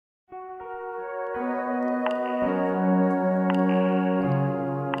I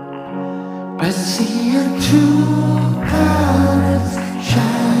see your true colors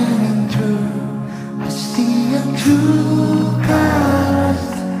shining through. I see your true colors.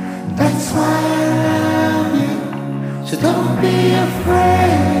 That's why I love you. So don't be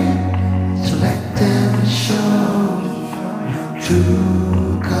afraid to let them show your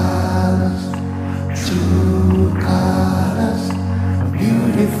true colors. True colors are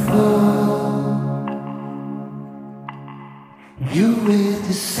beautiful. You with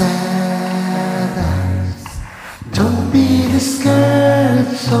the sad eyes. Don't be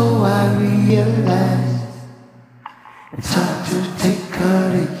discouraged, so I realize it's hard to take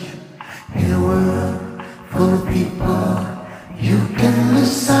courage in a world full of people. You can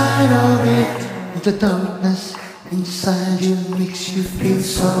lose sight of it. The darkness inside you makes you feel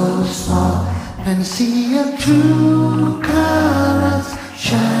so small. And see your true colors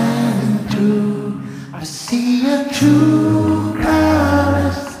shining through. I see your true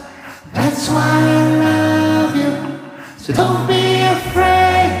colors. That's why I love you. So don't be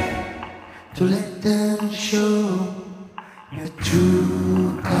afraid to let them show your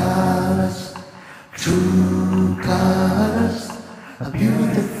true colors. True colors are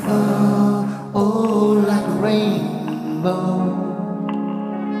beautiful, oh, like a rainbow.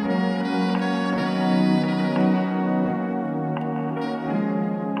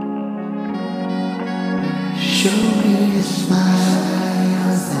 Show me a smile,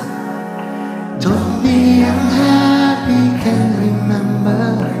 don't be unhappy, can remember.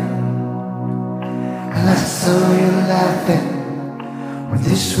 And I saw you laughing when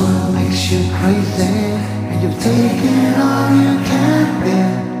this world makes you crazy, and you've taken all you can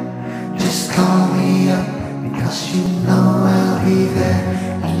bear. Just call me up, because you know I'll be there.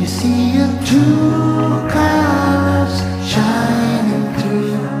 And you see your true colors shining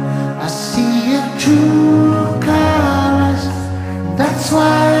through. I see your true colors. That's why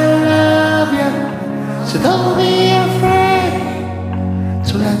I love you. So don't be afraid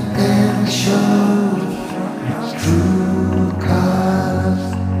to let them show your true colors.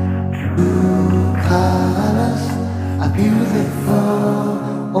 True colors are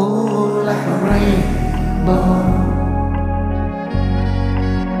beautiful, oh, like a rainbow.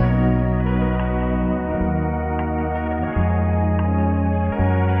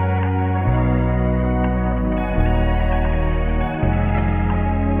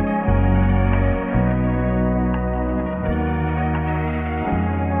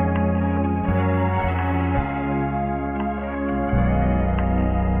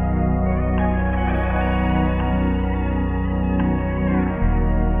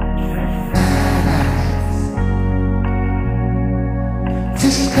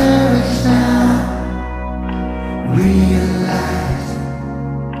 Discouraged now, realize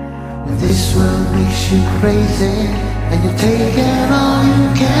when this world makes you crazy, and you're taking all you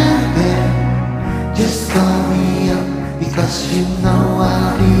can bear. Just call me up, because you know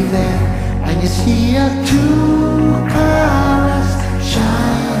I'll be there. And you see your true colors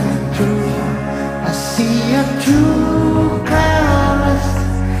shining through. I see your true colors.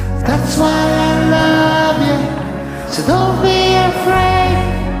 That's why I love you. So don't be afraid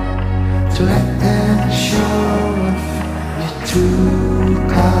to let them show your true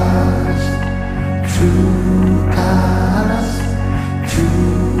colors. True colors.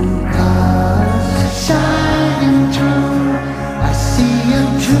 True colors shining through. I see your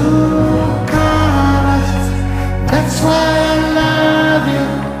true colors. That's why I love you.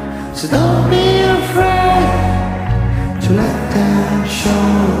 So don't be afraid to let them show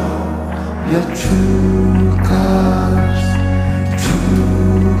your true colors.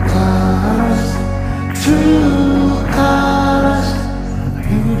 True colors. True colors.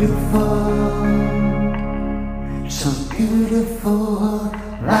 Beautiful. So beautiful,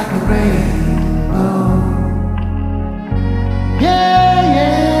 like a rainbow. Yeah,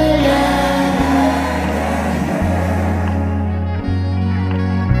 yeah, yeah.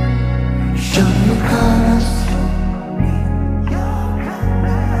 Show your colors.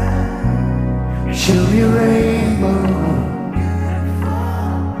 Show your rainbow.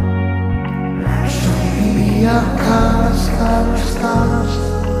 Show me your colors, colors, colors.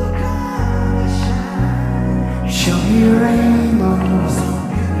 Show me your rainbow.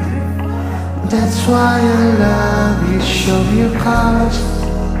 That's why I love you. Show me your colors.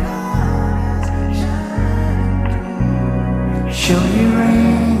 Show me your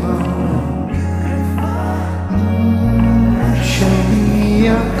rainbow. Show me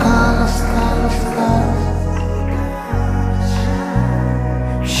your colors, colors, colors.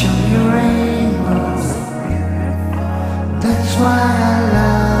 Show me your rainbow. That's why I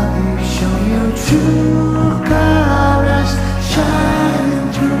love you. Show me your true.